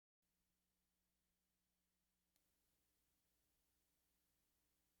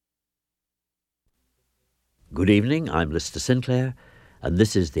Good evening, I'm Lister Sinclair, and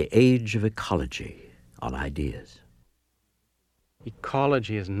this is the Age of Ecology on Ideas.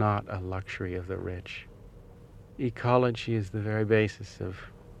 Ecology is not a luxury of the rich. Ecology is the very basis of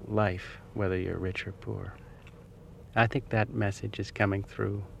life, whether you're rich or poor. I think that message is coming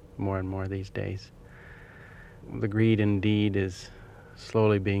through more and more these days. The greed indeed is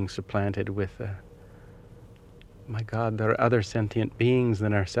slowly being supplanted with, my God, there are other sentient beings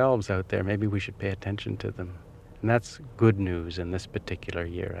than ourselves out there. Maybe we should pay attention to them. And that's good news in this particular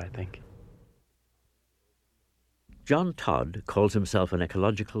year, I think. John Todd calls himself an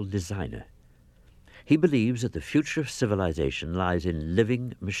ecological designer. He believes that the future of civilization lies in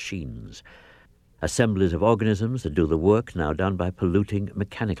living machines, assemblies of organisms that do the work now done by polluting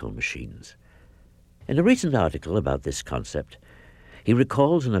mechanical machines. In a recent article about this concept, he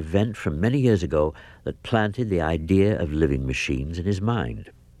recalls an event from many years ago that planted the idea of living machines in his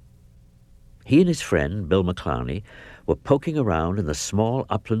mind. He and his friend, Bill McClowney, were poking around in the small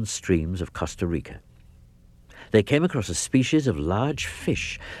upland streams of Costa Rica. They came across a species of large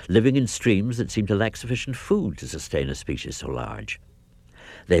fish living in streams that seemed to lack sufficient food to sustain a species so large.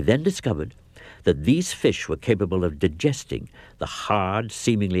 They then discovered that these fish were capable of digesting the hard,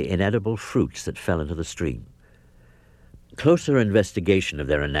 seemingly inedible fruits that fell into the stream. Closer investigation of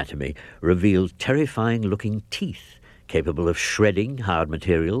their anatomy revealed terrifying-looking teeth capable of shredding hard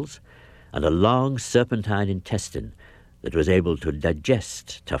materials and a long serpentine intestine that was able to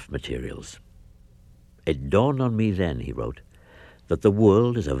digest tough materials. It dawned on me then, he wrote, that the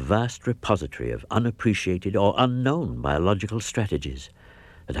world is a vast repository of unappreciated or unknown biological strategies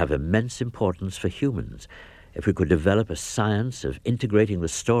that have immense importance for humans if we could develop a science of integrating the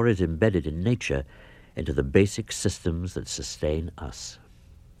stories embedded in nature into the basic systems that sustain us.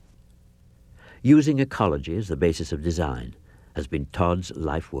 Using ecology as the basis of design has been Todd's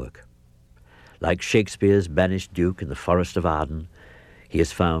life work. Like Shakespeare's banished duke in the Forest of Arden, he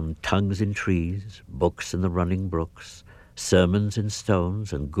has found tongues in trees, books in the running brooks, sermons in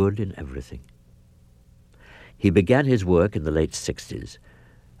stones, and good in everything. He began his work in the late 60s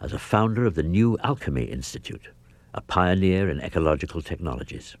as a founder of the New Alchemy Institute, a pioneer in ecological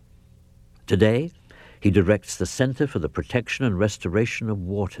technologies. Today, he directs the Center for the Protection and Restoration of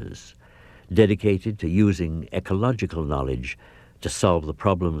Waters, dedicated to using ecological knowledge to solve the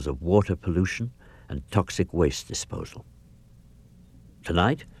problems of water pollution and toxic waste disposal.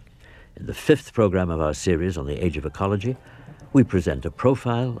 Tonight, in the 5th program of our series on the Age of Ecology, we present a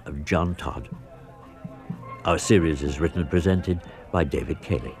profile of John Todd. Our series is written and presented by David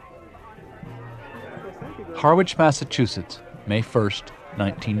Cayley. Harwich, Massachusetts, May 1st,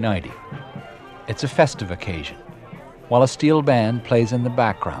 1990. It's a festive occasion. While a steel band plays in the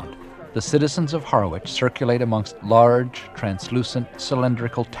background, the citizens of Harwich circulate amongst large, translucent,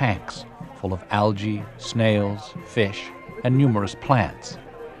 cylindrical tanks full of algae, snails, fish, and numerous plants.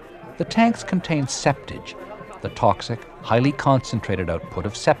 The tanks contain septage, the toxic, highly concentrated output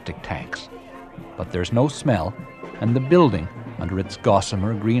of septic tanks. But there's no smell, and the building, under its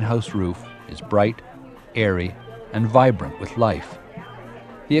gossamer greenhouse roof, is bright, airy, and vibrant with life.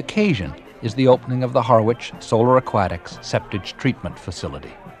 The occasion is the opening of the Harwich Solar Aquatics Septage Treatment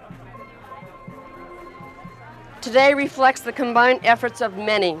Facility. Today reflects the combined efforts of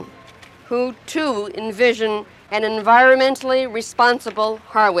many who, too, envision an environmentally responsible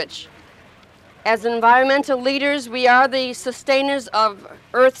Harwich. As environmental leaders, we are the sustainers of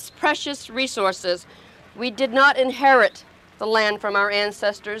Earth's precious resources. We did not inherit the land from our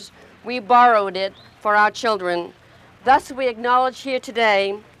ancestors. We borrowed it for our children. Thus, we acknowledge here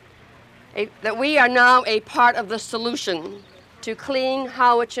today that we are now a part of the solution to clean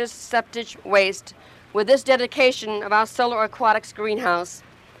Harwich's septic waste with this dedication of our Solar Aquatics greenhouse.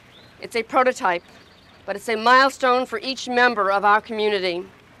 It's a prototype, but it's a milestone for each member of our community.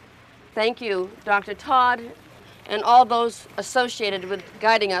 Thank you, Dr. Todd, and all those associated with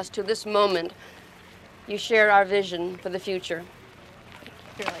guiding us to this moment. You share our vision for the future.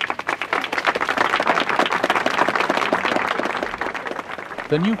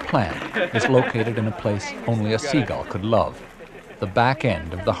 The new plant is located in a place only a seagull could love, the back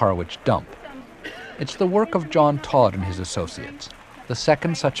end of the Harwich dump. It's the work of John Todd and his associates, the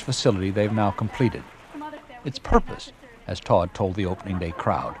second such facility they've now completed. Its purpose, as Todd told the opening day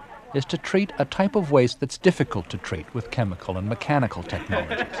crowd, is to treat a type of waste that's difficult to treat with chemical and mechanical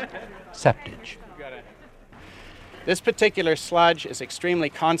technologies, septage. This particular sludge is extremely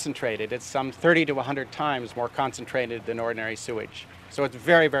concentrated. It's some 30 to 100 times more concentrated than ordinary sewage. So it's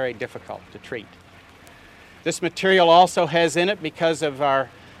very, very difficult to treat. This material also has in it, because of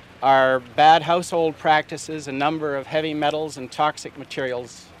our bad household practices, a number of heavy metals and toxic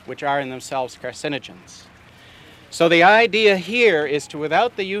materials which are in themselves carcinogens. So the idea here is to,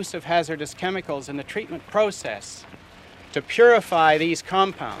 without the use of hazardous chemicals in the treatment process, to purify these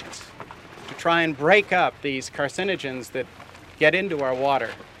compounds, to try and break up these carcinogens that get into our water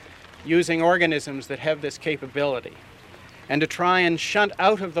using organisms that have this capability, and to try and shunt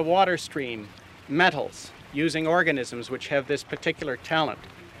out of the water stream metals using organisms which have this particular talent.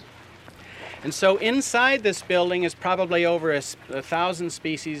 And so inside this building is probably over 1,000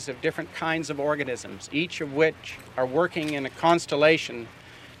 species of different kinds of organisms, each of which are working in a constellation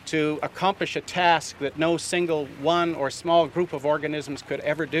to accomplish a task that no single one or small group of organisms could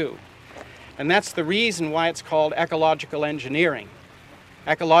ever do. And that's the reason why it's called ecological engineering.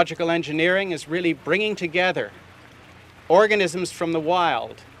 Ecological engineering is really bringing together organisms from the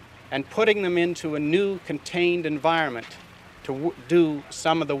wild and putting them into a new contained environment to do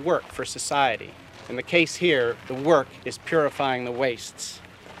some of the work for society. In the case here, the work is purifying the wastes.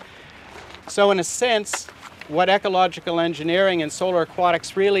 So in a sense, what ecological engineering and solar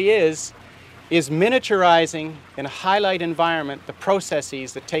aquatics really is miniaturizing in a highlight environment the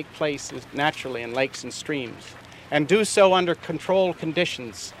processes that take place naturally in lakes and streams, and do so under controlled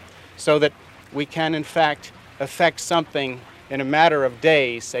conditions so that we can in fact affect something in a matter of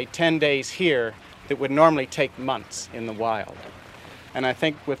days, say 10 days here, that would normally take months in the wild. And I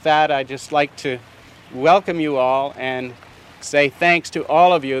think with that, I'd just like to welcome you all and say thanks to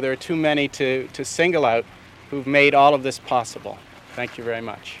all of you. There are too many to single out who've made all of this possible. Thank you very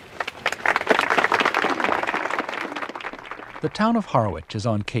much. The town of Harwich is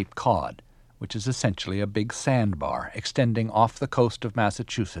on Cape Cod, which is essentially a big sandbar extending off the coast of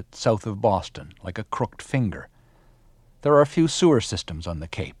Massachusetts south of Boston like a crooked finger. There are a few sewer systems on the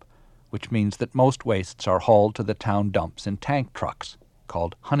Cape, which means that most wastes are hauled to the town dumps in tank trucks,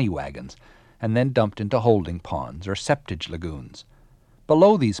 called honey wagons, and then dumped into holding ponds or septage lagoons.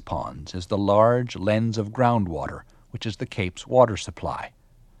 Below these ponds is the large lens of groundwater, which is the Cape's water supply.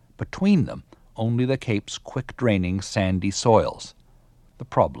 Between them, only the Cape's quick-draining sandy soils. The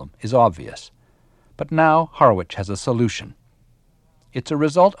problem is obvious. But now Harwich has a solution. It's a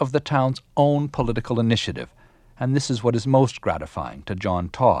result of the town's own political initiative, and this is what is most gratifying to John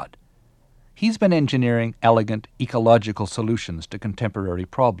Todd. He's been engineering elegant ecological solutions to contemporary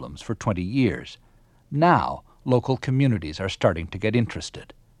problems for 20 years. Now, local communities are starting to get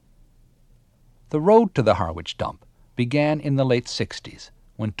interested. The road to the Harwich dump began in the late 60s,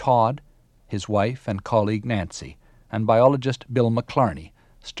 when Todd, his wife and colleague Nancy, and biologist Bill McClarney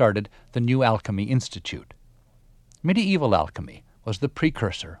started the New Alchemy Institute. Medieval alchemy was the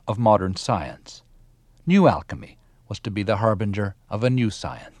precursor of modern science. New alchemy was to be the harbinger of a new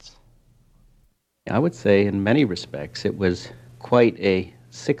science. I would say in many respects it was quite a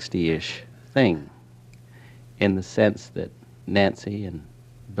 60-ish thing, in the sense that Nancy and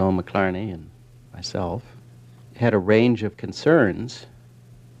Bill McClarney and myself had a range of concerns,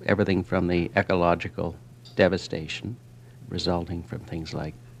 everything from the ecological devastation resulting from things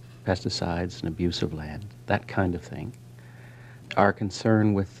like pesticides and abuse of land, that kind of thing. Our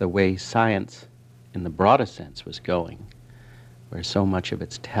concern with the way science, in the broadest sense, was going, where so much of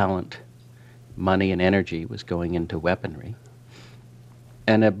its talent, money, and energy was going into weaponry,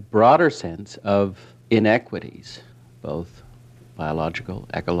 and a broader sense of inequities, both biological,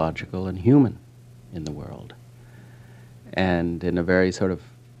 ecological, and human in the world. And in a very sort of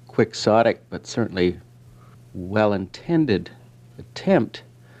quixotic but certainly well-intended attempt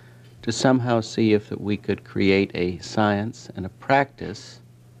to somehow see if that we could create a science and a practice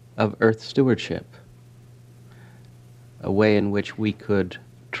of earth stewardship, a way in which we could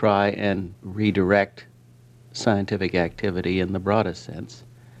try and redirect scientific activity in the broadest sense,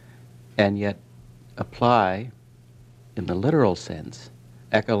 and yet apply, in the literal sense,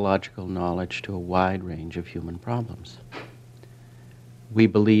 ecological knowledge to a wide range of human problems. We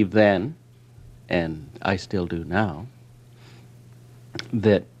believed then, and I still do now,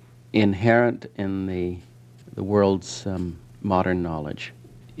 that inherent in the world's modern knowledge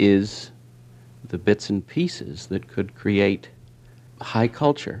is the bits and pieces that could create high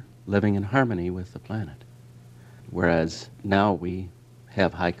culture living in harmony with the planet. Whereas now we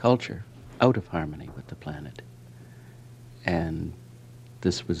have high culture out of harmony with the planet. And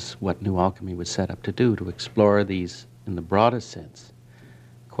this was what New Alchemy was set up to do, to explore these, in the broadest sense,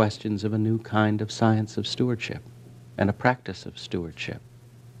 questions of a new kind of science of stewardship and a practice of stewardship.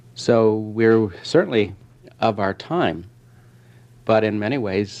 So we're certainly of our time, but in many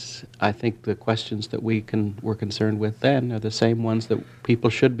ways, I think the questions that were concerned with then are the same ones that people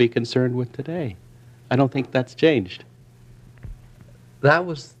should be concerned with today. I don't think that's changed. That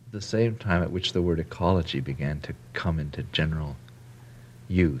was the same time at which the word ecology began to come into general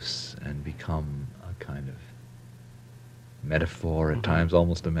use and become a kind of metaphor, at times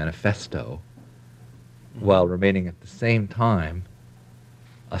almost a manifesto, while remaining at the same time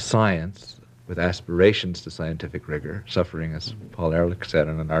a science with aspirations to scientific rigor, suffering, as Paul Ehrlich said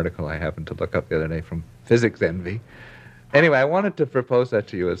in an article I happened to look up the other day, from physics envy. Anyway, I wanted to propose that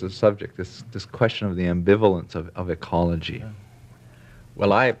to you as a subject, this question of the ambivalence of ecology.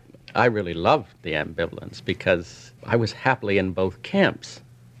 Well, I really loved the ambivalence because I was happily in both camps.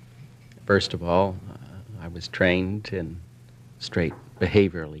 First of all, I was trained in straight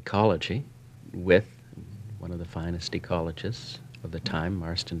behavioral ecology with one of the finest ecologists of the time,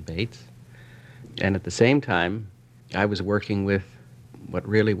 Marston Bates. And at the same time, I was working with what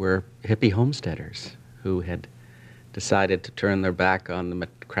really were hippie homesteaders who had decided to turn their back on the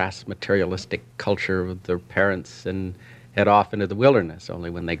crass materialistic culture of their parents and head off into the wilderness. Only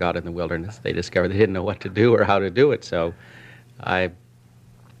when they got in the wilderness, they discovered they didn't know what to do or how to do it. So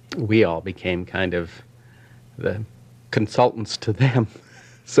we all became kind of the consultants to them,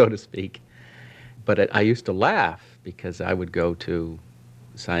 so to speak. But I used to laugh because I would go to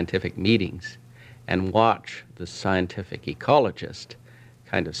scientific meetings and watch the scientific ecologist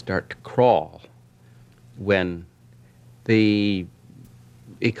kind of start to crawl when the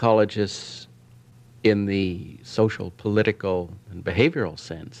ecologists in the social, political, and behavioral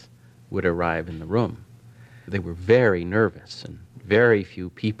sense would arrive in the room. They were very nervous, and very few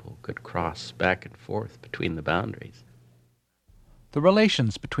people could cross back and forth between the boundaries. The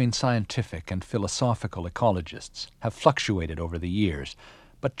relations between scientific and philosophical ecologists have fluctuated over the years,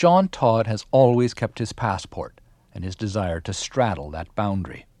 but John Todd has always kept his passport and his desire to straddle that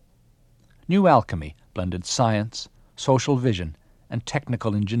boundary. New Alchemy blended science, social vision, and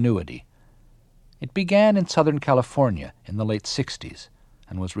technical ingenuity. It began in Southern California in the late 60s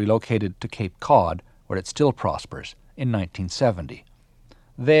and was relocated to Cape Cod, where it still prospers, in 1970.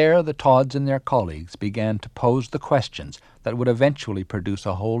 There, the Todds and their colleagues began to pose the questions that would eventually produce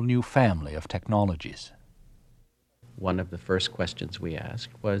a whole new family of technologies. One of the first questions we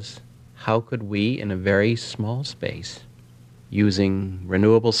asked was, how could we, in a very small space, using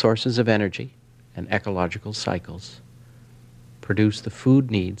renewable sources of energy and ecological cycles, produce the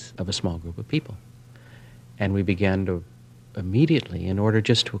food needs of a small group of people? And we began to immediately, in order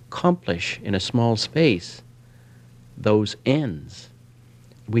just to accomplish in a small space those ends,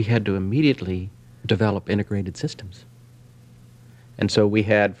 we had to immediately develop integrated systems. And so we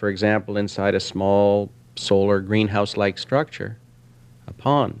had, for example, inside a small solar greenhouse-like structure, a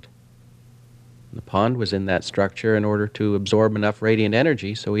pond. The pond was in that structure in order to absorb enough radiant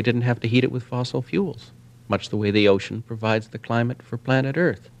energy so we didn't have to heat it with fossil fuels, much the way the ocean provides the climate for planet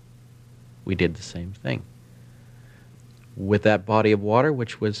Earth. We did the same thing. With that body of water,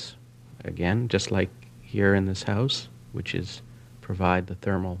 which was, again, just like here in this house, which is provide the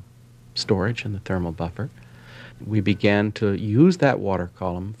thermal storage and the thermal buffer, we began to use that water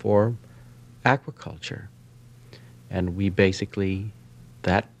column for aquaculture. And we basically,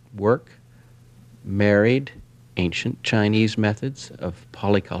 that work married ancient Chinese methods of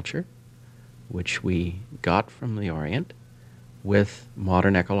polyculture, which we got from the Orient, with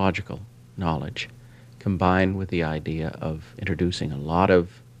modern ecological knowledge, combined with the idea of introducing a lot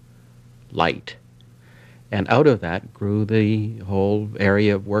of light. And out of that grew the whole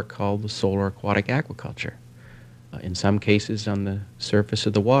area of work called the solar aquatic aquaculture. In some cases, on the surface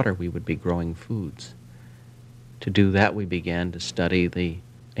of the water, we would be growing foods. To do that, we began to study the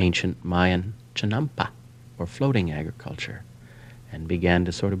ancient Mayan chinampa, or floating agriculture, and began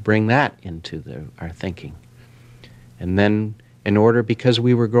to sort of bring that into our thinking. And then, because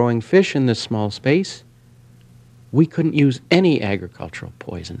we were growing fish in this small space, we couldn't use any agricultural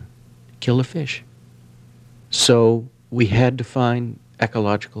poison to kill the fish. So we had to find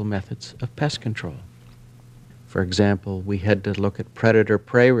ecological methods of pest control. For example, we had to look at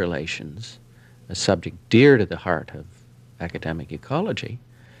predator-prey relations, a subject dear to the heart of academic ecology,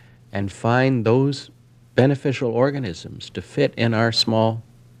 and find those beneficial organisms to fit in our small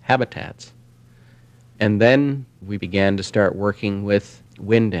habitats. And then we began to start working with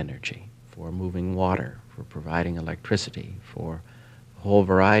wind energy for moving water, for providing electricity, for a whole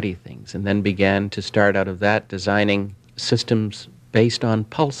variety of things, and then began to start out of that designing systems based on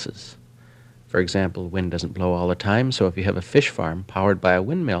pulses. For example, wind doesn't blow all the time, so if you have a fish farm powered by a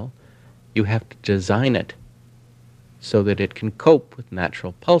windmill, you have to design it so that it can cope with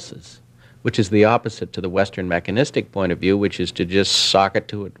natural pulses, which is the opposite to the Western mechanistic point of view, which is to just socket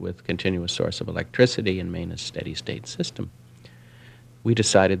to it with continuous source of electricity and maintain a steady-state system. We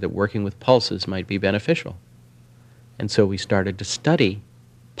decided that working with pulses might be beneficial. And so we started to study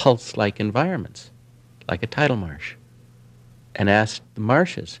pulse-like environments, like a tidal marsh, and asked the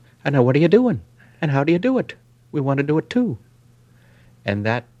marshes, "And now what are you doing? And how do you do it? we want to do it too. And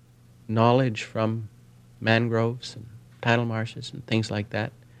that knowledge from mangroves and tidal marshes and things like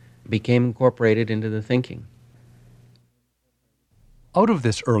that became incorporated into the thinking. Out of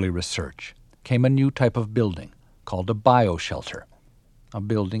this early research came a new type of building called a bioshelter, a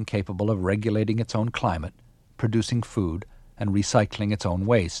building capable of regulating its own climate, producing food, and recycling its own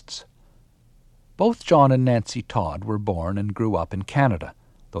wastes. Both John and Nancy Todd were born and grew up in Canada,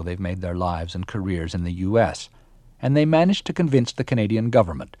 though they've made their lives and careers in the U.S., and they managed to convince the Canadian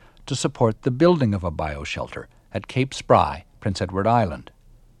government to support the building of a bioshelter at Cape Spry, Prince Edward Island.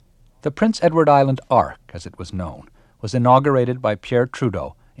 The Prince Edward Island Ark, as it was known, was inaugurated by Pierre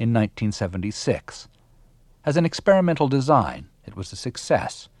Trudeau in 1976. As an experimental design, it was a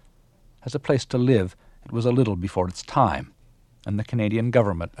success. As a place to live, it was a little before its time, and the Canadian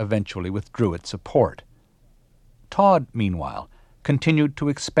government eventually withdrew its support. Todd, meanwhile, continued to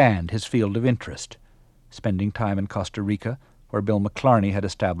expand his field of interest, spending time in Costa Rica, where Bill McClarney had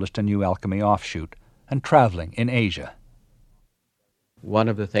established a new alchemy offshoot, and traveling in Asia. One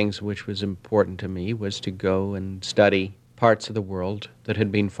of the things which was important to me was to go and study parts of the world that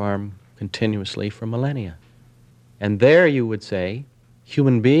had been farmed continuously for millennia. And there, you would say,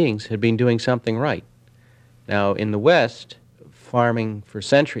 human beings had been doing something right. Now, in the West, farming for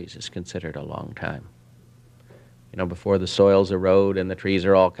centuries is considered a long time. You know, before the soils erode and the trees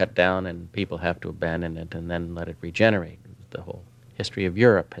are all cut down and people have to abandon it and then let it regenerate. The whole history of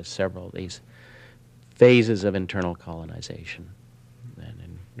Europe has several of these phases of internal colonization. And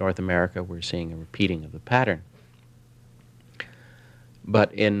in North America, we're seeing a repeating of the pattern.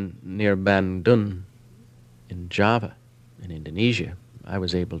 But near Bandung, in Java, in Indonesia, I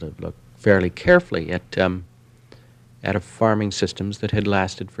was able to look fairly carefully at farming systems that had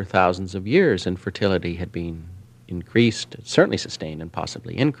lasted for thousands of years, and fertility had been increased, certainly sustained, and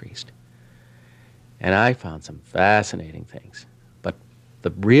possibly increased. And I found some fascinating things. But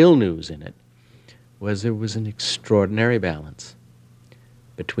the real news in it was there was an extraordinary balance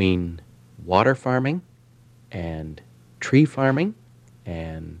between water farming and tree farming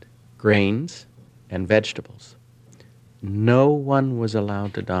and grains and vegetables. No one was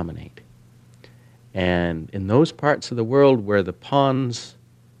allowed to dominate. And in those parts of the world where the ponds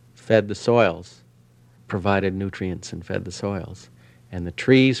fed the soils, provided nutrients and fed the soils, and the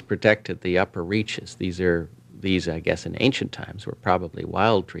trees protected the upper reaches. These, I guess, in ancient times were probably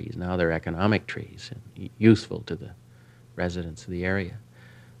wild trees. Now they're economic trees and useful to the residents of the area.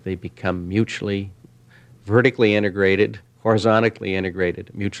 They become mutually, vertically integrated, horizontally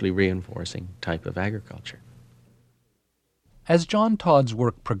integrated, mutually reinforcing type of agriculture. As John Todd's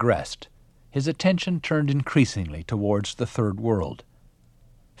work progressed, his attention turned increasingly towards the Third World.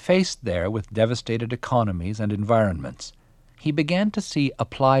 Faced there with devastated economies and environments, he began to see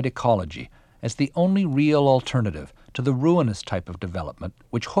applied ecology as the only real alternative to the ruinous type of development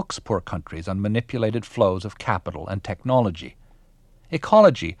which hooks poor countries on manipulated flows of capital and technology.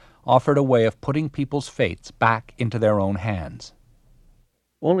 Ecology offered a way of putting people's fates back into their own hands.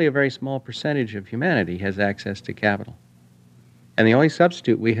 Only a very small percentage of humanity has access to capital. And the only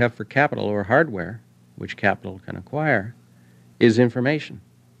substitute we have for capital or hardware, which capital can acquire, is information.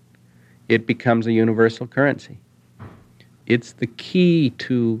 It becomes a universal currency. It's the key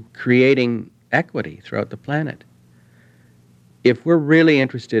to creating equity throughout the planet. If we're really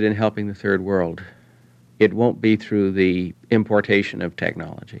interested in helping the Third World, it won't be through the importation of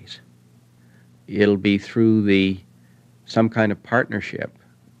technologies. It'll be through some kind of partnership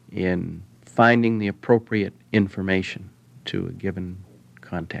in finding the appropriate information to a given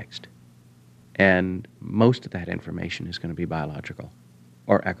context. And most of that information is going to be biological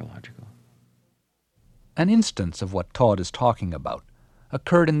or ecological. An instance of what Todd is talking about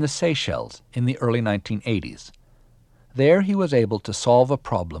occurred in the Seychelles in the early 1980s. There he was able to solve a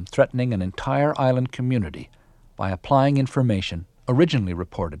problem threatening an entire island community by applying information originally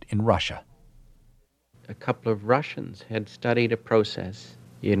reported in Russia. A couple of Russians had studied a process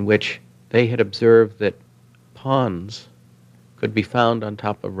in which they had observed that ponds could be found on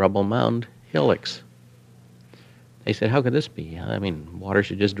top of rubble mound hillocks. They said, how could this be? I mean, water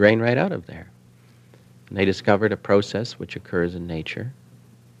should just drain right out of there. And they discovered a process which occurs in nature,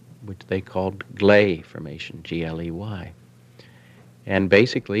 which they called gley formation, G-L-E-Y. And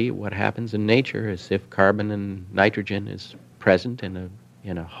basically what happens in nature is if carbon and nitrogen is present in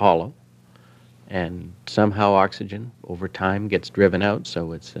a hollow, and somehow oxygen over time gets driven out,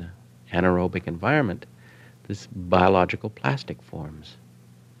 so it's an anaerobic environment, this biological plastic forms.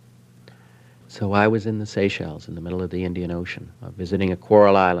 So I was in the Seychelles in the middle of the Indian Ocean, visiting a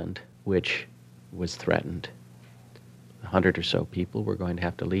coral island which was threatened. 100 or so people were going to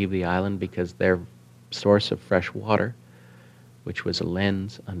have to leave the island because their source of fresh water, which was a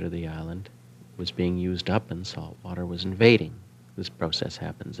lens under the island, was being used up and salt water was invading. This process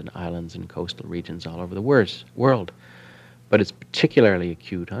happens in islands and coastal regions all over the world. But it's particularly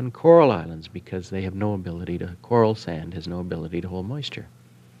acute on coral islands because they have no ability to, coral sand has no ability to hold moisture.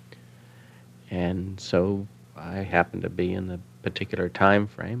 And so I happen to be in the particular time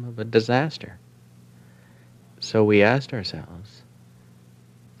frame of a disaster. So we asked ourselves,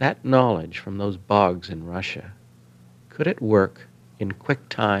 that knowledge from those bogs in Russia, could it work in quick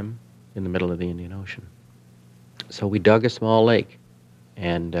time in the middle of the Indian Ocean? So we dug a small lake,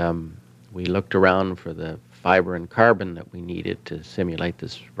 and we looked around for the fiber and carbon that we needed to simulate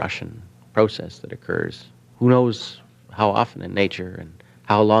this Russian process that occurs. Who knows how often in nature and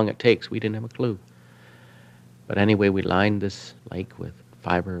how long it takes? We didn't have a clue. But anyway, we lined this lake with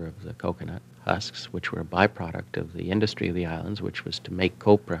fiber of the coconut husks, which were a byproduct of the industry of the islands, which was to make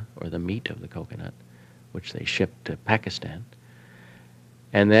copra, or the meat of the coconut, which they shipped to Pakistan.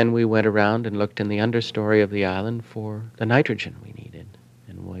 And then we went around and looked in the understory of the island for the nitrogen we needed.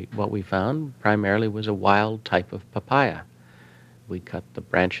 And what we found primarily was a wild type of papaya. We cut the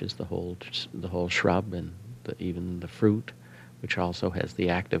branches, the whole shrub, and even the fruit, which also has the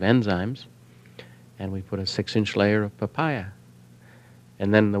active enzymes, and we put a 6-inch layer of papaya.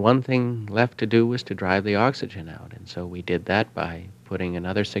 And then the one thing left to do was to drive the oxygen out. And so we did that by putting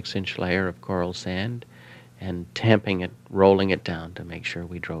another 6-inch layer of coral sand and tamping it, rolling it down to make sure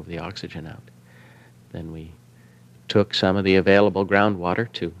we drove the oxygen out. Then we took some of the available groundwater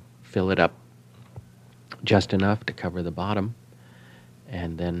to fill it up just enough to cover the bottom.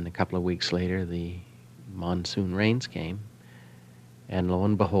 And then a couple of weeks later, the monsoon rains came. And lo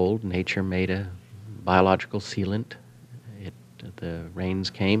and behold, nature made a biological sealant. The rains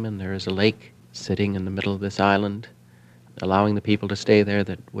came, and there is a lake sitting in the middle of this island, allowing the people to stay there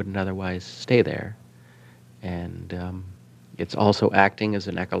that wouldn't otherwise stay there. And it's also acting as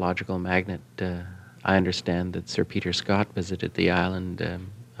an ecological magnet. I understand that Sir Peter Scott visited the island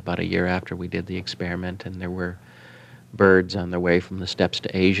about a year after we did the experiment, and there were birds on their way from the steppes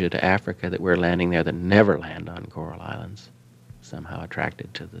to Asia to Africa that were landing there that never land on coral islands, somehow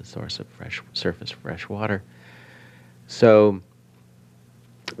attracted to the source of surface fresh water. So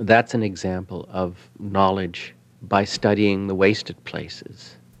that's an example of knowledge by studying the wasted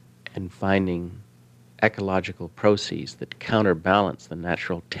places and finding ecological processes that counterbalance the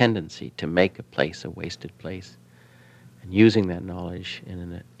natural tendency to make a place a wasted place, and using that knowledge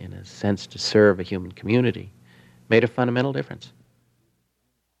in a sense to serve a human community made a fundamental difference.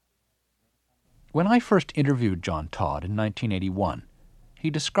 When I first interviewed John Todd in 1981, he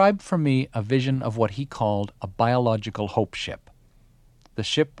described for me a vision of what he called a biological hope ship. The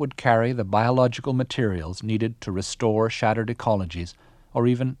ship would carry the biological materials needed to restore shattered ecologies, or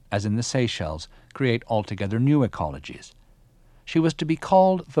even, as in the Seychelles, create altogether new ecologies. She was to be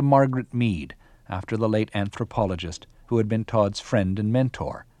called the Margaret Mead, after the late anthropologist who had been Todd's friend and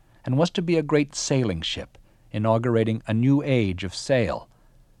mentor, and was to be a great sailing ship, inaugurating a new age of sail.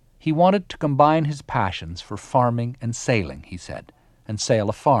 He wanted to combine his passions for farming and sailing, he said, and sail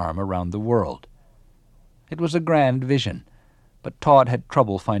a farm around the world. It was a grand vision, but Todd had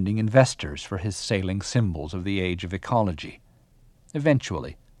trouble finding investors for his sailing symbols of the age of ecology.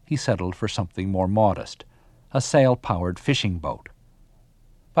 Eventually, he settled for something more modest, a sail-powered fishing boat.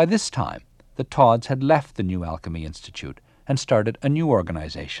 By this time, the Todds had left the New Alchemy Institute and started a new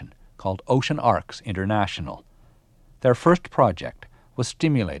organization called Ocean Arcs International. Their first project was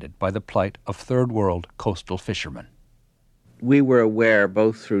stimulated by the plight of Third World coastal fishermen. We were aware,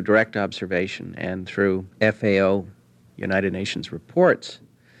 both through direct observation and through FAO, United Nations reports,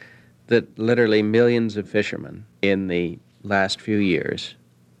 that literally millions of fishermen in the last few years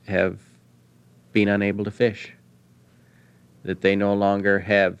have been unable to fish, that they no longer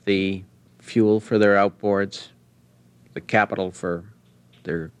have the fuel for their outboards, the capital for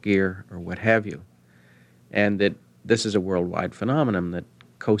their gear, or what have you, and that this is a worldwide phenomenon, that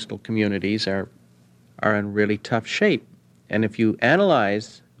coastal communities are in really tough shape. And if you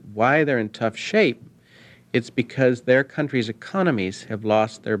analyze why they're in tough shape, it's because their country's economies have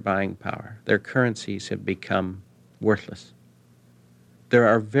lost their buying power. Their currencies have become worthless. There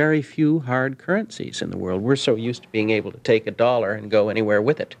are very few hard currencies in the world. We're so used to being able to take a dollar and go anywhere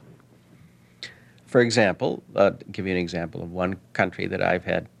with it. For example, I'll give you an example of one country that I've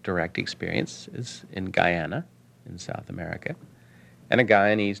had direct experience is in Guyana, in South America. And a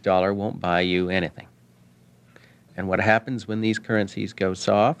Guyanese dollar won't buy you anything. And what happens when these currencies go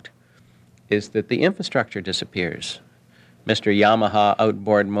soft is that the infrastructure disappears. Mr. Yamaha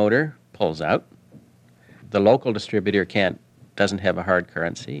outboard motor pulls out. The local distributor doesn't have a hard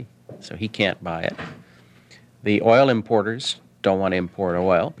currency, so he can't buy it. The oil importers don't want to import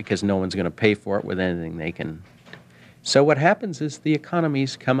oil because no one's going to pay for it with anything they can. So what happens is the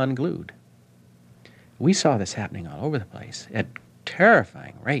economies come unglued. We saw this happening all over the place at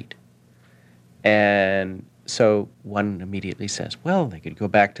terrifying rate. And so one immediately says, well, they could go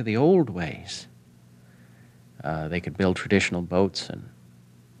back to the old ways. They could build traditional boats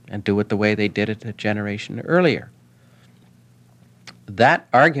and do it the way they did it a generation earlier. That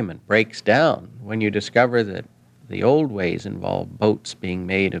argument breaks down when you discover that the old ways involve boats being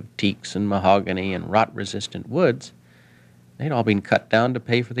made of teaks and mahogany and rot-resistant woods. They'd all been cut down to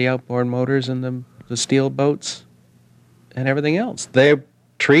pay for the outboard motors and the steel boats and everything else. Their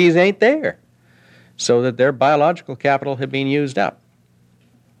trees ain't there, so that their biological capital had been used up.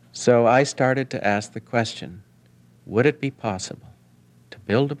 So I started to ask the question, would it be possible to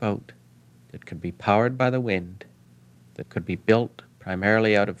build a boat that could be powered by the wind, that could be built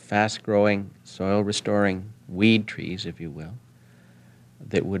primarily out of fast-growing, soil-restoring weed trees, if you will,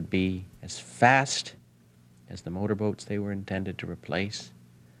 that would be as fast as the motorboats they were intended to replace,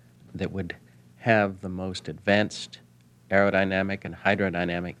 that would have the most advanced aerodynamic and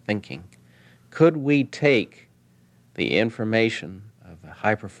hydrodynamic thinking? Could we take the information of a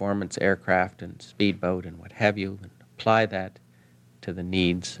high-performance aircraft and speedboat and what have you and apply that to the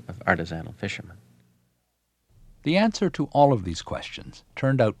needs of artisanal fishermen? The answer to all of these questions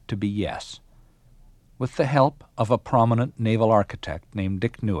turned out to be yes. With the help of a prominent naval architect named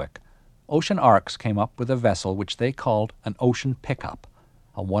Dick Newick, Ocean Arcs came up with a vessel which they called an ocean pickup,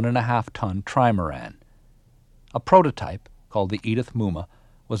 a 1.5-ton trimaran. A prototype, called the Edith Muma,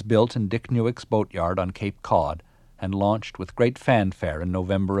 was built in Dick Newick's boatyard on Cape Cod and launched with great fanfare in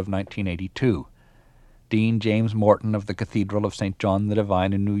November of 1982. Dean James Morton of the Cathedral of St. John the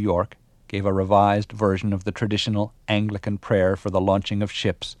Divine in New York gave a revised version of the traditional Anglican prayer for the launching of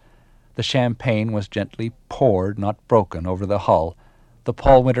ships. The champagne was gently poured, not broken, over the hull. The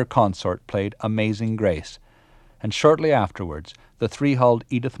Paul Winter Consort played Amazing Grace, and shortly afterwards the three-hulled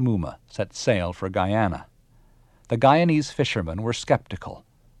Edith Muma set sail for Guyana. The Guyanese fishermen were skeptical,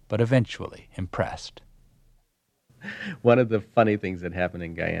 but eventually impressed. One of the funny things that happened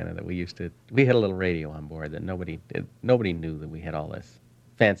in Guyana that we had a little radio on board that nobody knew that we had all this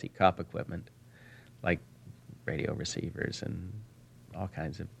fancy cop equipment, like radio receivers and all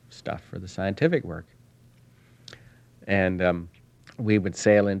kinds of stuff for the scientific work. And we would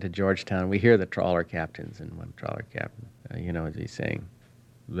sail into Georgetown. We hear the trawler captains, and one trawler captain, as he's saying,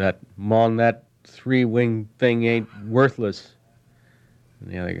 that three-wing thing ain't worthless.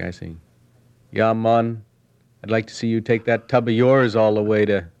 And the other guy saying, yeah, man, I'd like to see you take that tub of yours all the way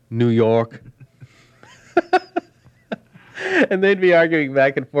to New York. And they'd be arguing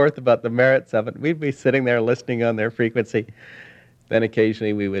back and forth about the merits of it. We'd be sitting there listening on their frequency. Then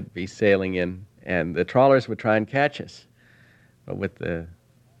occasionally we would be sailing in, and the trawlers would try and catch us. But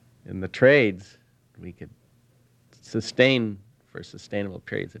in the trades, we could sustain for sustainable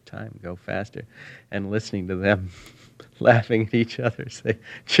periods of time, go faster, and listening to them laughing at each other, say,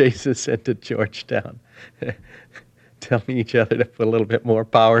 chase us into Georgetown, telling each other to put a little bit more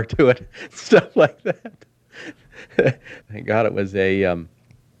power to it, stuff like that. Thank God it was the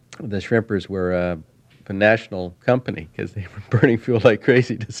shrimpers were a national company because they were burning fuel like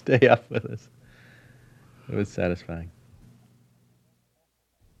crazy to stay up with us. It was satisfying.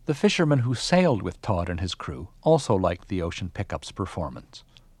 The fishermen who sailed with Todd and his crew also liked the Ocean Pickup's performance.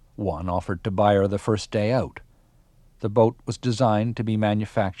 One offered to buy her the first day out. The boat was designed to be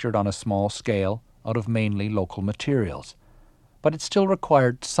manufactured on a small scale out of mainly local materials, but it still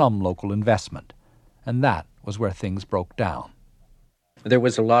required some local investment, and that was where things broke down. There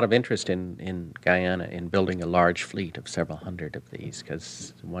was a lot of interest in Guyana in building a large fleet of several hundred of these,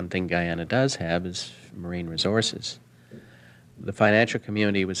 because one thing Guyana does have is marine resources. The financial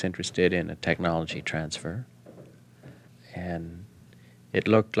community was interested in a technology transfer, and it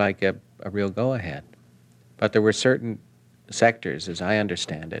looked like a real go-ahead. But there were certain sectors, as I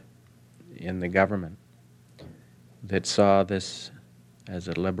understand it, in the government that saw this as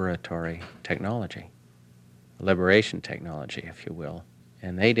a liberatory technology, a liberation technology, if you will.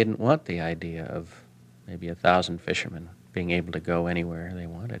 And they didn't want the idea of maybe 1,000 fishermen being able to go anywhere they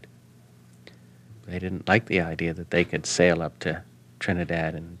wanted. They didn't like the idea that they could sail up to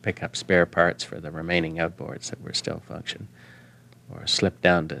Trinidad and pick up spare parts for the remaining outboards that were still functioning, or slip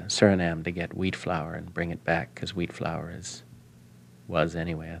down to Suriname to get wheat flour and bring it back, because wheat flour was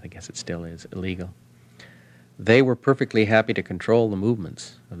anyway, I guess it still is, illegal. They were perfectly happy to control the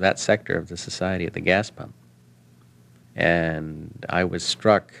movements of that sector of the society at the gas pump. And I was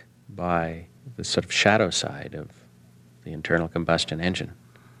struck by the sort of shadow side of the internal combustion engine,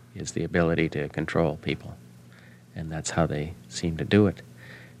 is the ability to control people. and that's how they seem to do it.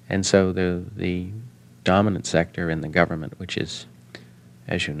 And so the dominant sector in the government, which is,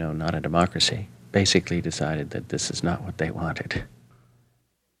 as you know, not a democracy, basically decided that this is not what they wanted.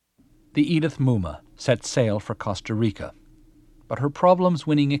 The Edith Muma set sail for Costa Rica, but her problems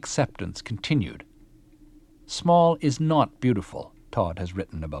winning acceptance continued. Small is not beautiful, Todd has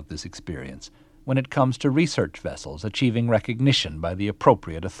written about this experience, when it comes to research vessels achieving recognition by the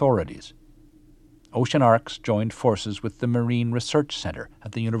appropriate authorities. Ocean Arcs joined forces with the Marine Research Center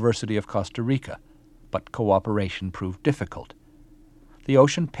at the University of Costa Rica, but cooperation proved difficult. The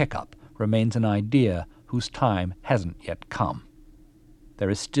ocean pickup remains an idea whose time hasn't yet come. There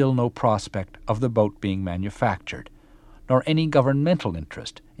is still no prospect of the boat being manufactured, nor any governmental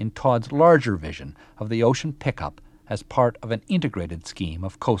interest in Todd's larger vision of the ocean pickup as part of an integrated scheme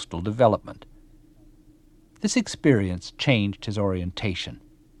of coastal development. This experience changed his orientation.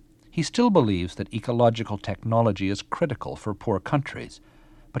 He still believes that ecological technology is critical for poor countries,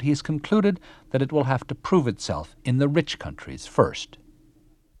 but he has concluded that it will have to prove itself in the rich countries first.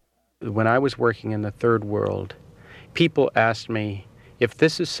 When I was working in the third world, people asked me, if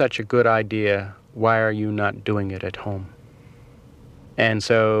this is such a good idea, why are you not doing it at home? And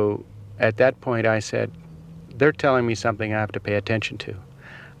so at that point I said, they're telling me something I have to pay attention to.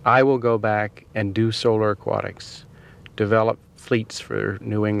 I will go back and do solar aquatics, develop fleets for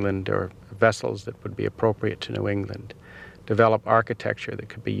New England or vessels that would be appropriate to New England, develop architecture that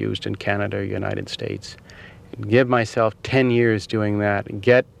could be used in Canada or United States, and give myself 10 years doing that and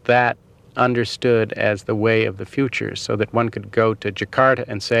get that understood as the way of the future so that one could go to Jakarta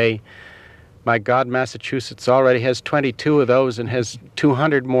and say, my God, Massachusetts already has 22 of those and has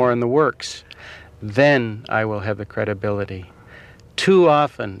 200 more in the works. Then I will have the credibility. Too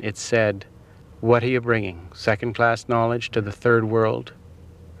often it's said, what are you bringing? Second-class knowledge to the third world?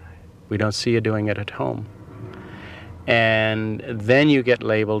 We don't see you doing it at home. And then you get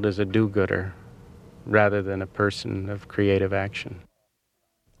labeled as a do-gooder rather than a person of creative action.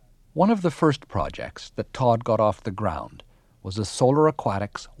 One of the first projects that Todd got off the ground was a solar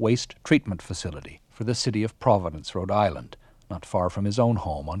aquatics waste treatment facility for the city of Providence, Rhode Island, not far from his own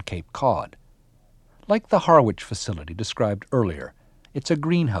home on Cape Cod. Like the Harwich facility described earlier, it's a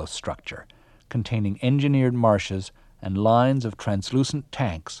greenhouse structure containing engineered marshes and lines of translucent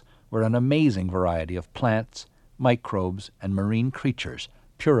tanks where an amazing variety of plants, microbes, and marine creatures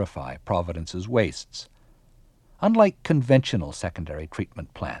purify Providence's wastes. Unlike conventional secondary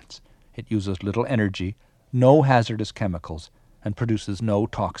treatment plants, it uses little energy, no hazardous chemicals, and produces no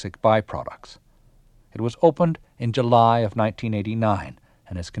toxic byproducts. It was opened in July of 1989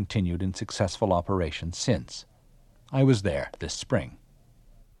 and has continued in successful operation since. I was there this spring.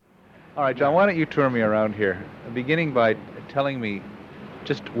 All right, John, why don't you tour me around here, beginning by telling me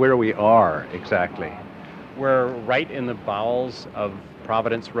just where we are exactly. We're right in the bowels of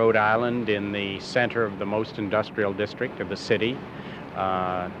Providence, Rhode Island, in the center of the most industrial district of the city.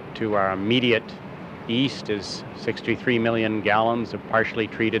 To our immediate east is 63 million gallons of partially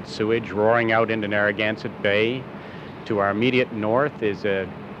treated sewage roaring out into Narragansett Bay. To our immediate north is a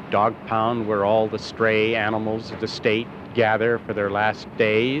dog pound where all the stray animals of the state gather for their last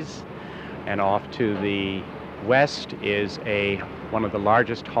days. And off to the west is one of the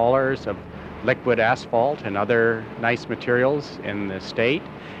largest haulers of liquid asphalt and other nice materials in the state.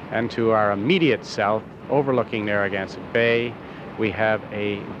 And to our immediate south, overlooking Narragansett Bay, we have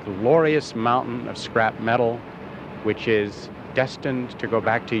a glorious mountain of scrap metal, which is destined to go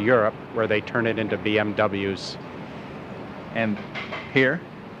back to Europe, where they turn it into BMWs. And here?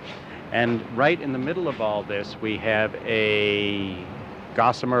 And right in the middle of all this, we have a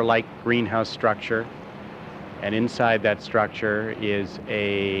gossamer-like greenhouse structure. And inside that structure is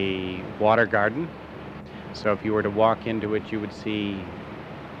a water garden. So if you were to walk into it, you would see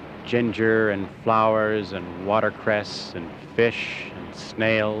ginger and flowers and watercress and fish and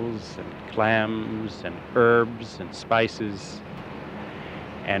snails and clams and herbs and spices.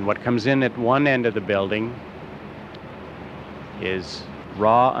 And what comes in at one end of the building is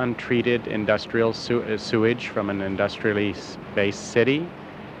raw, untreated industrial sewage from an industrially based city.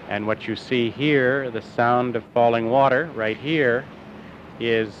 And what you see here, the sound of falling water right here,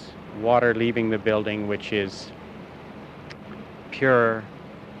 is water leaving the building, which is pure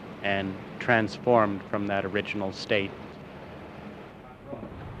and transformed from that original state.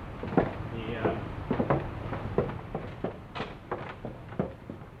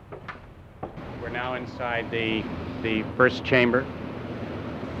 We're now inside the first chamber.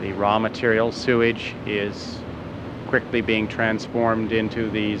 The raw material sewage is quickly being transformed into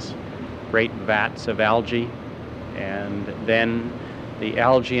these great vats of algae, and then The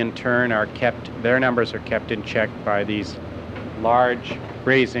algae in turn are kept, their numbers are kept in check by these large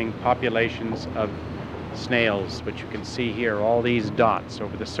grazing populations of snails, which you can see here. All these dots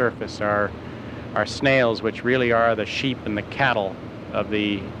over the surface are snails, which really are the sheep and the cattle of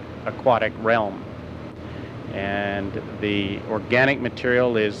the aquatic realm. And the organic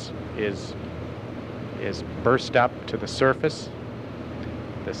material is burst up to the surface.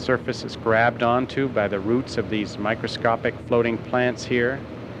 The surface is grabbed onto by the roots of these microscopic floating plants here,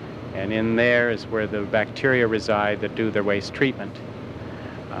 and in there is where the bacteria reside that do their waste treatment.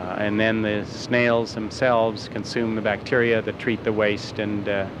 And then the snails themselves consume the bacteria that treat the waste,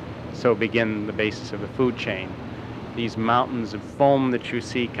 and so begin the basis of the food chain. These mountains of foam that you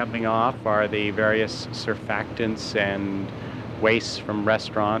see coming off are the various surfactants and wastes from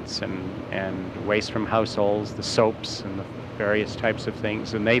restaurants and waste from households, the soaps and the various types of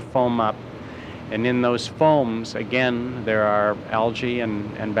things, and they foam up. And in those foams, again, there are algae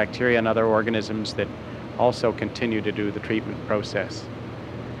and bacteria and other organisms that also continue to do the treatment process.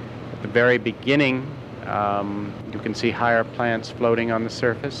 At the very beginning, you can see higher plants floating on the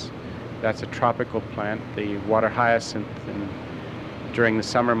surface. That's a tropical plant, the water hyacinth. And during the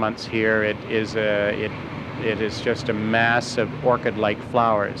summer months here, it is just a mass of orchid-like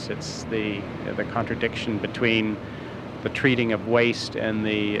flowers. It's the contradiction between the treating of waste and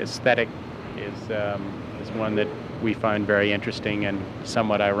the aesthetic is one that we find very interesting and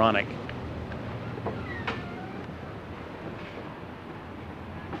somewhat ironic.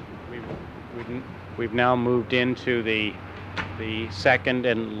 We've now moved into the second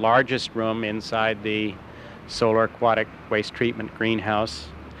and largest room inside the solar aquatic waste treatment greenhouse.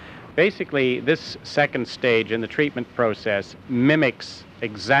 Basically, this second stage in the treatment process mimics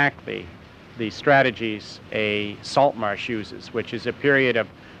exactly the strategies a salt marsh uses, which is a period of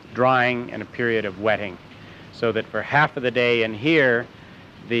drying and a period of wetting. So that for half of the day in here,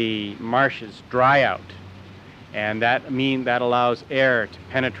 the marshes dry out, and that allows air to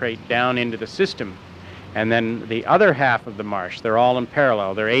penetrate down into the system. And then the other half of the marsh, they're all in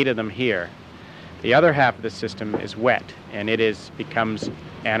parallel, there are 8 of them here. The other half of the system is wet, and becomes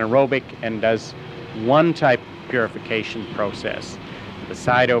anaerobic and does one type of purification process. The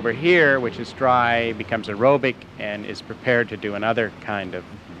side over here, which is dry, becomes aerobic and is prepared to do another kind of.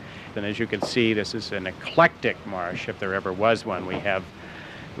 And as you can see, this is an eclectic marsh, if there ever was one. We have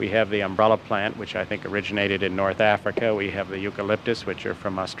the umbrella plant, which I think originated in North Africa. We have the eucalyptus, which are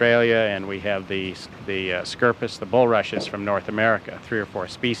from Australia, and we have the scirpus, the bulrushes from North America, 3 or 4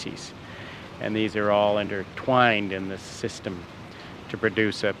 species. And these are all intertwined in this system to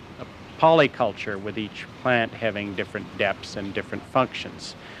produce a polyculture, with each plant having different depths and different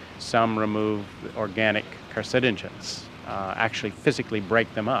functions. Some remove organic carcinogens, actually physically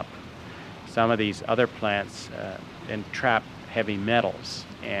break them up. Some of these other plants entrap heavy metals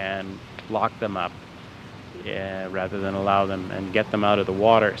and lock them up rather than allow them and get them out of the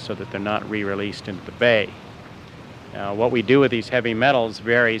water so that they're not re-released into the bay. Now, what we do with these heavy metals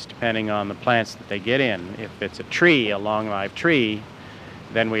varies depending on the plants that they get in. If it's a tree, a long live tree,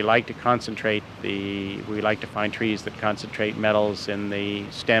 then we like to find trees that concentrate metals in the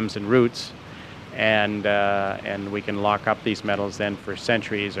stems and roots, and we can lock up these metals then for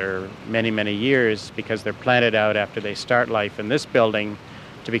centuries or many, many years, because they're planted out after they start life in this building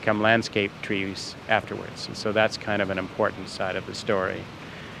to become landscape trees afterwards. And so that's kind of an important side of the story.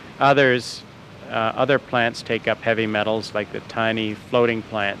 Other plants take up heavy metals, like the tiny floating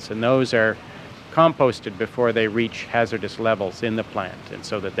plants, and those are composted before they reach hazardous levels in the plant, and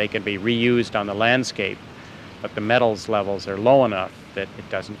so that they can be reused on the landscape, but the metals levels are low enough that it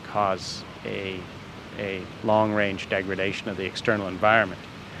doesn't cause a long-range degradation of the external environment.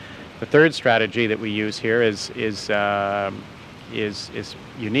 The third strategy that we use here is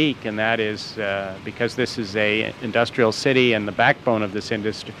unique, and that is because this is a industrial city, and the backbone of this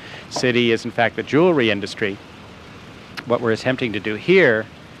city is in fact the jewelry industry. What we're attempting to do here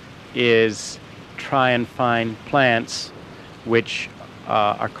is try and find plants which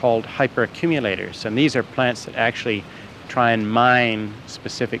are called hyperaccumulators, and these are plants that actually try and mine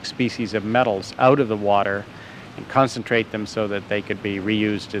specific species of metals out of the water and concentrate them so that they could be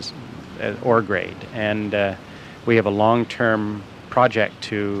reused as ore grade. And we have a long-term project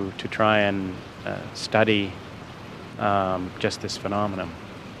to try and study just this phenomenon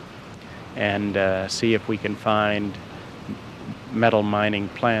and see if we can find metal mining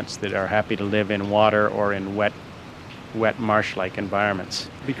plants that are happy to live in water or in wet marsh-like environments.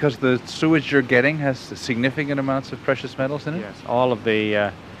 Because the sewage you're getting has significant amounts of precious metals in it? Yes, all of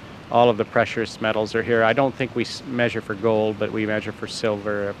the All of the precious metals are here. I don't think we measure for gold, but we measure for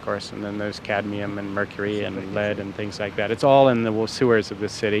silver, of course, and then there's cadmium and mercury and lead and things like that. It's all in the sewers of the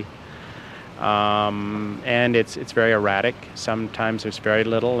city. And it's very erratic. Sometimes there's very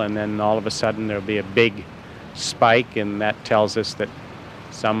little, and then all of a sudden there'll be a big spike, and that tells us that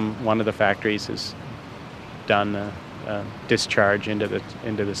one of the factories has done a discharge into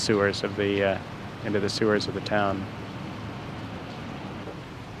the sewers of the town.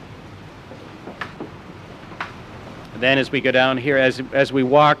 Then as we go down here, as we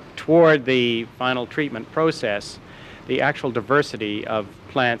walk toward the final treatment process, the actual diversity of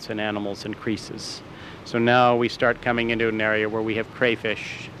plants and animals increases. So now we start coming into an area where we have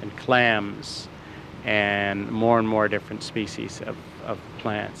crayfish and clams and more different species of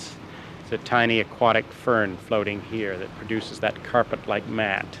plants. It's a tiny aquatic fern floating here that produces that carpet-like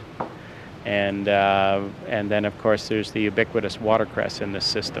mat. And then, of course, there's the ubiquitous watercress in this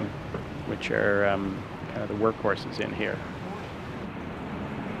system, which are kind of the workhorses in here.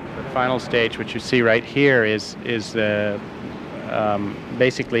 The final stage, which you see right here, is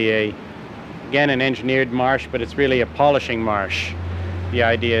basically again an engineered marsh, but it's really a polishing marsh. The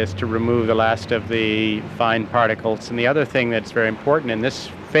idea is to remove the last of the fine particles. And the other thing that's very important in this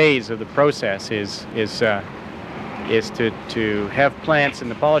phase of the process is to have plants in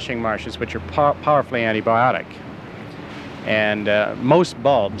the polishing marshes which are powerfully antibiotic. And most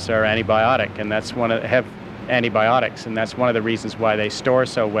bulbs are antibiotic, and have antibiotics, and that's one of the reasons why they store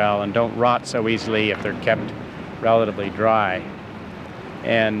so well and don't rot so easily if they're kept relatively dry.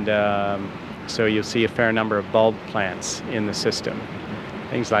 And so you'll see a fair number of bulb plants in the system.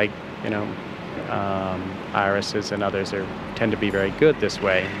 Things like, irises and others tend to be very good this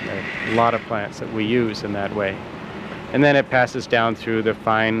way. There are a lot of plants that we use in that way. And then it passes down through the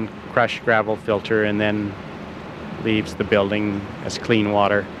fine crushed gravel filter and then leaves the building as clean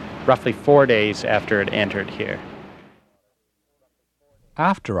water roughly 4 days after it entered here.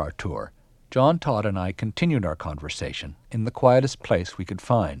 After our tour, John Todd and I continued our conversation in the quietest place we could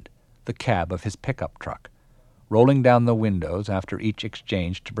find, the cab of his pickup truck, rolling down the windows after each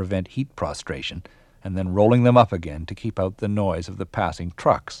exchange to prevent heat prostration, and then rolling them up again to keep out the noise of the passing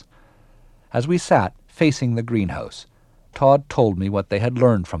trucks. As we sat facing the greenhouse, Todd told me what they had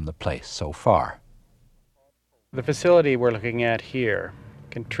learned from the place so far. The facility we're looking at here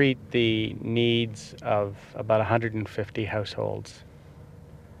can treat the needs of about 150 households.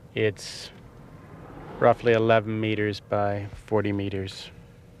 It's roughly 11 meters by 40 meters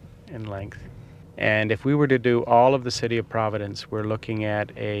in length. And if we were to do all of the city of Providence, we're looking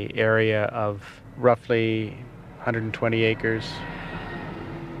at an area of roughly 120 acres,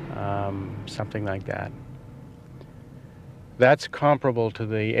 something like that. That's comparable to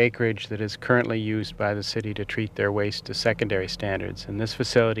the acreage that is currently used by the city to treat their waste to secondary standards, and this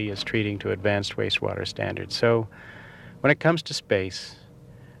facility is treating to advanced wastewater standards. So when it comes to space,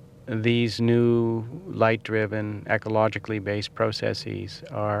 these new light-driven, ecologically based processes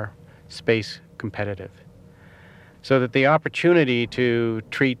are space competitive. So that the opportunity to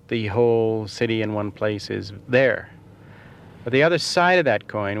treat the whole city in one place is there. But the other side of that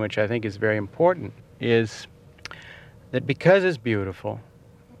coin, which I think is very important, is that because it's beautiful,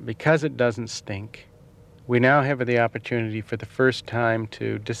 because it doesn't stink, we now have the opportunity for the first time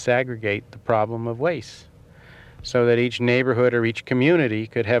to disaggregate the problem of waste so that each neighborhood or each community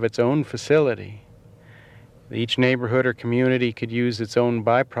could have its own facility. Each neighborhood or community could use its own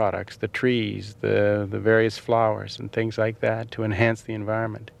byproducts, the trees, the various flowers and things like that, to enhance the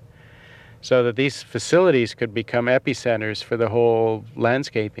environment, so that these facilities could become epicenters for the whole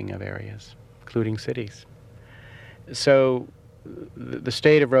landscaping of areas, including cities. So the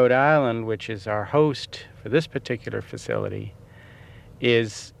state of Rhode Island, which is our host for this particular facility,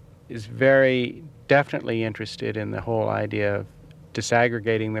 is very definitely interested in the whole idea of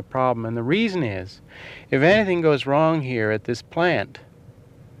disaggregating the problem. And the reason is, if anything goes wrong here at this plant,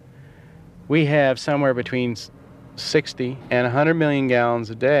 we have somewhere between 60 and 100 million gallons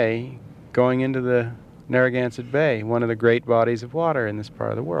a day going into the Narragansett Bay, one of the great bodies of water in this part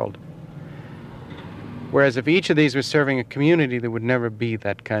of the world. Whereas if each of these was serving a community, there would never be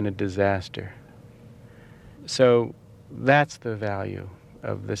that kind of disaster. So that's the value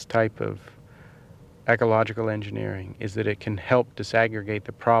of this type of ecological engineering, is that it can help disaggregate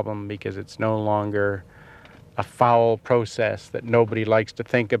the problem because it's no longer a foul process that nobody likes to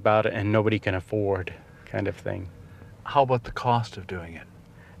think about and nobody can afford kind of thing. How about the cost of doing it?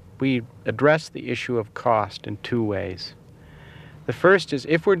 We address the issue of cost in two ways. The first is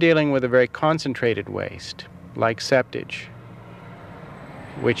if we're dealing with a very concentrated waste, like septage,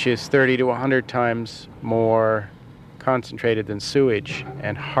 which is 30 to 100 times more concentrated than sewage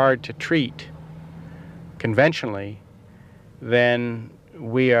and hard to treat conventionally, then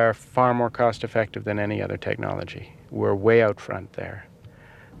we are far more cost effective than any other technology. We're way out front there.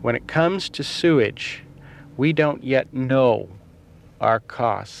 When it comes to sewage, we don't yet know our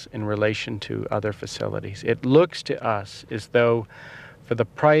costs in relation to other facilities. It looks to us as though for the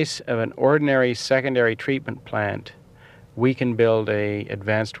price of an ordinary secondary treatment plant, we can build an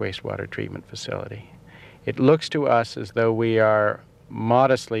advanced wastewater treatment facility. It looks to us as though we are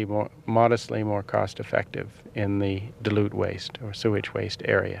modestly more cost effective in the dilute waste or sewage waste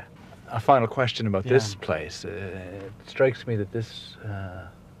area. A final question about Yeah. this place. It strikes me that this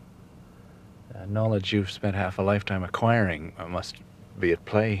knowledge you've spent half a lifetime acquiring must be at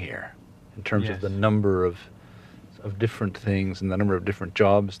play here in terms of Yes. the number of different things and the number of different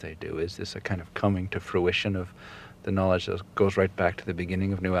jobs they do. Is this a kind of coming to fruition of the knowledge that goes right back to the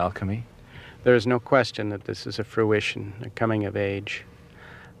beginning of New Alchemy? There is no question that this is a fruition, a coming of age.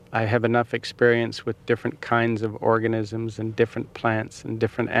 I have enough experience with different kinds of organisms and different plants and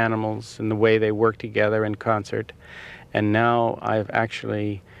different animals and the way they work together in concert. And now I've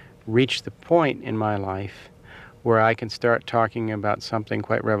actually reached the point in my life where I can start talking about something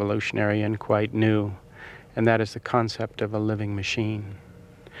quite revolutionary and quite new, and that is the concept of a living machine.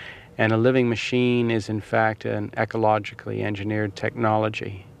 And a living machine is in fact an ecologically engineered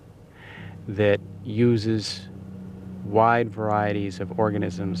technology that uses wide varieties of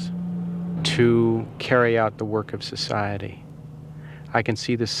organisms to carry out the work of society. I can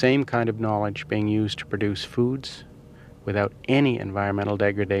see the same kind of knowledge being used to produce foods without any environmental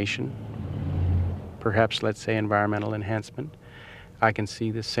degradation, perhaps, let's say, environmental enhancement. I can see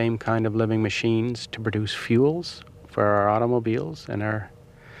the same kind of living machines to produce fuels for our automobiles and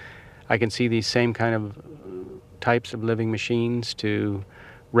I can see these same kind of types of living machines to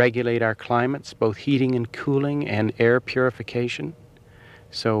regulate our climates, both heating and cooling and air purification.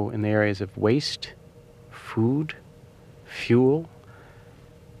 So in the areas of waste, food, fuel,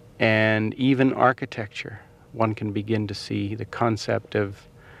 and even architecture, one can begin to see the concept of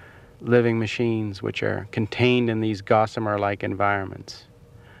living machines which are contained in these gossamer-like environments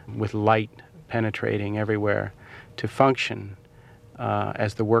with light penetrating everywhere to function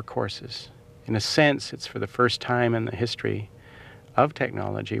as the workhorses. In a sense, it's for the first time in the history of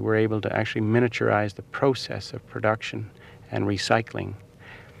technology we're able to actually miniaturize the process of production and recycling.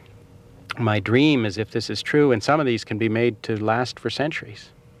 My dream is, if this is true, and some of these can be made to last for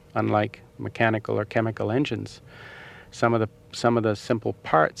centuries, unlike mechanical or chemical engines. Some of the simple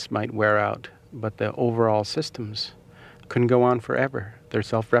parts might wear out, but the overall systems can go on forever. They're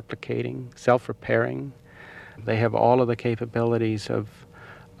self-replicating, self-repairing. They have all of the capabilities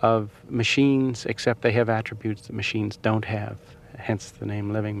of machines, except they have attributes that machines don't have, hence the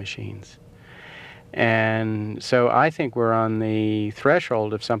name living machines. And so I think we're on the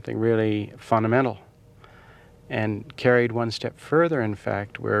threshold of something really fundamental. And carried one step further, in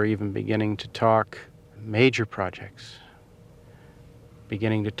fact, we're even beginning to talk major projects,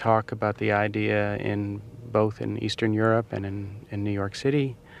 beginning to talk about the idea both in Eastern Europe and in New York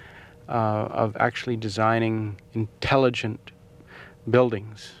City of actually designing intelligent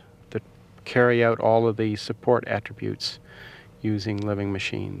buildings that carry out all of the support attributes using living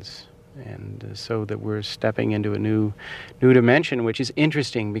machines. And so that we're stepping into a new dimension, which is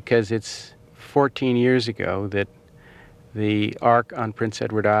interesting because it's 14 years ago that the Ark on Prince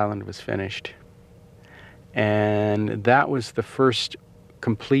Edward Island was finished. And that was the first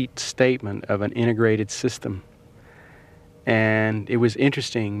complete statement of an integrated system. And it was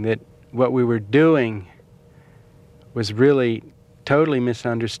interesting that what we were doing was really totally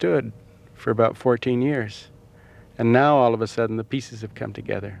misunderstood for about 14 years. And now all of a sudden the pieces have come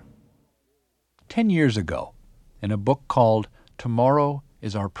together. 10 years ago, in a book called Tomorrow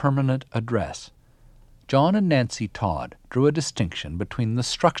is Our Permanent Address, John and Nancy Todd drew a distinction between the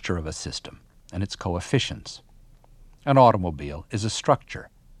structure of a system and its coefficients. An automobile is a structure,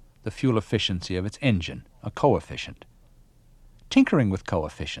 the fuel efficiency of its engine, a coefficient. Tinkering with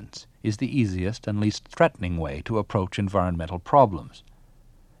coefficients is the easiest and least threatening way to approach environmental problems.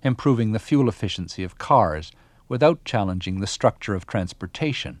 Improving the fuel efficiency of cars without challenging the structure of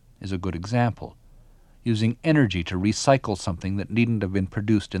transportation is a good example. Using energy to recycle something that needn't have been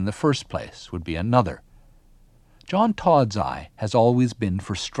produced in the first place would be another. John Todd's eye has always been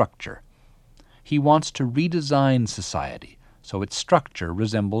for structure. He wants to redesign society so its structure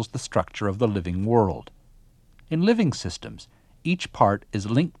resembles the structure of the living world. In living systems, each part is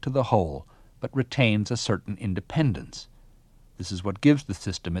linked to the whole but retains a certain independence. This is what gives the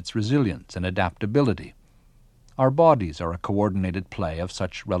system its resilience and adaptability. Our bodies are a coordinated play of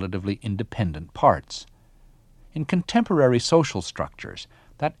such relatively independent parts. In contemporary social structures,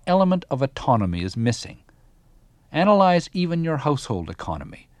 that element of autonomy is missing. Analyze even your household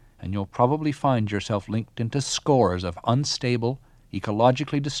economy, and you'll probably find yourself linked into scores of unstable,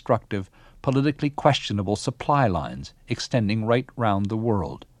 ecologically destructive, politically questionable supply lines extending right round the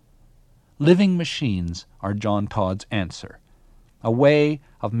world. Living machines are John Todd's answer, a way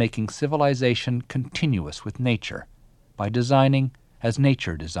of making civilization continuous with nature by designing as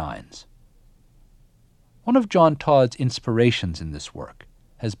nature designs. One of John Todd's inspirations in this work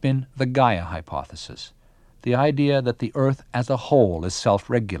has been the Gaia hypothesis, the idea that the Earth as a whole is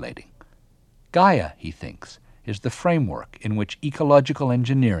self-regulating. Gaia, he thinks, is the framework in which ecological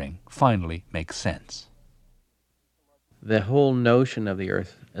engineering finally makes sense. The whole notion of the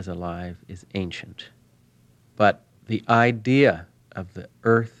Earth as alive is ancient. But the idea of the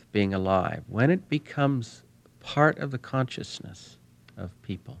Earth being alive, when it becomes part of the consciousness of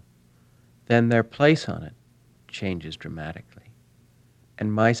people, then their place on it changes dramatically.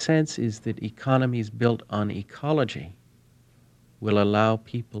 And my sense is that economies built on ecology will allow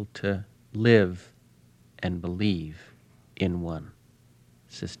people to live and believe in one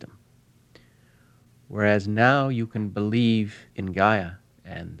system. Whereas now you can believe in Gaia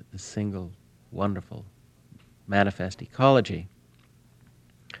and the single wonderful manifest ecology,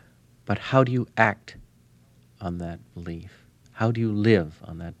 but how do you act on that belief? How do you live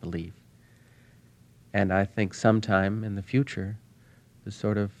on that belief? And I think sometime in the future,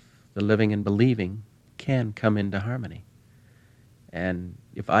 the living and believing can come into harmony. And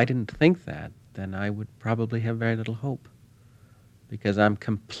if I didn't think that, then I would probably have very little hope, because I'm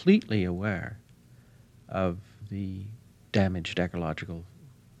completely aware of the damaged ecological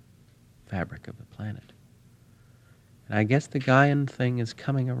fabric of the planet. And I guess the Gaian thing is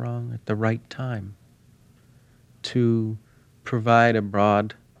coming along at the right time to provide a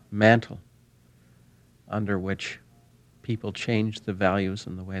broad mantle under which people change the values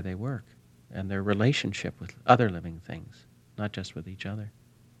and the way they work and their relationship with other living things, not just with each other.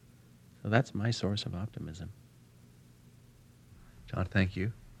 So that's my source of optimism. John, thank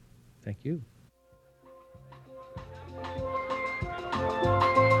you. Thank you.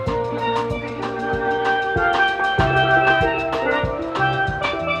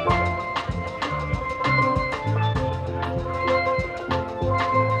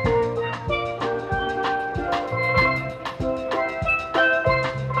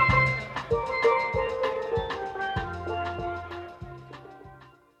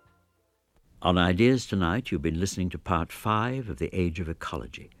 On Ideas Tonight, you've been listening to Part 5 of The Age of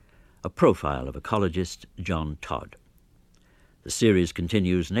Ecology, a profile of ecologist John Todd. The series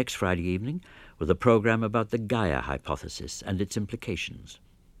continues next Friday evening with a program about the Gaia hypothesis and its implications.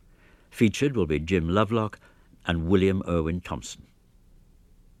 Featured will be Jim Lovelock and William Irwin Thompson.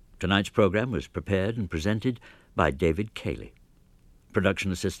 Tonight's program was prepared and presented by David Cayley.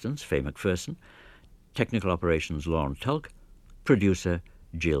 Production assistants, Faye McPherson. Technical operations, Lauren Tulk. Producer,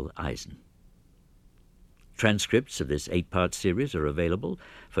 Jill Eisen. Transcripts of this 8-part series are available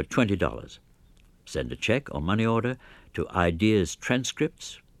for $20. Send a check or money order to Ideas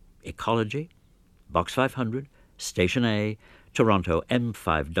Transcripts, Ecology, Box 500, Station A, Toronto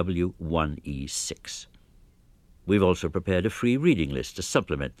M5W1E6. We've also prepared a free reading list to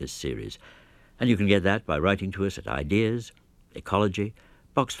supplement this series, and you can get that by writing to us at Ideas, Ecology,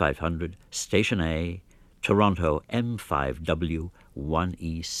 Box 500, Station A, Toronto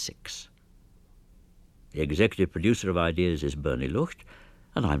M5W1E6. The executive producer of Ideas is Bernie Lucht,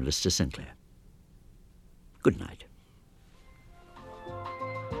 and I'm Lister Sinclair. Good night.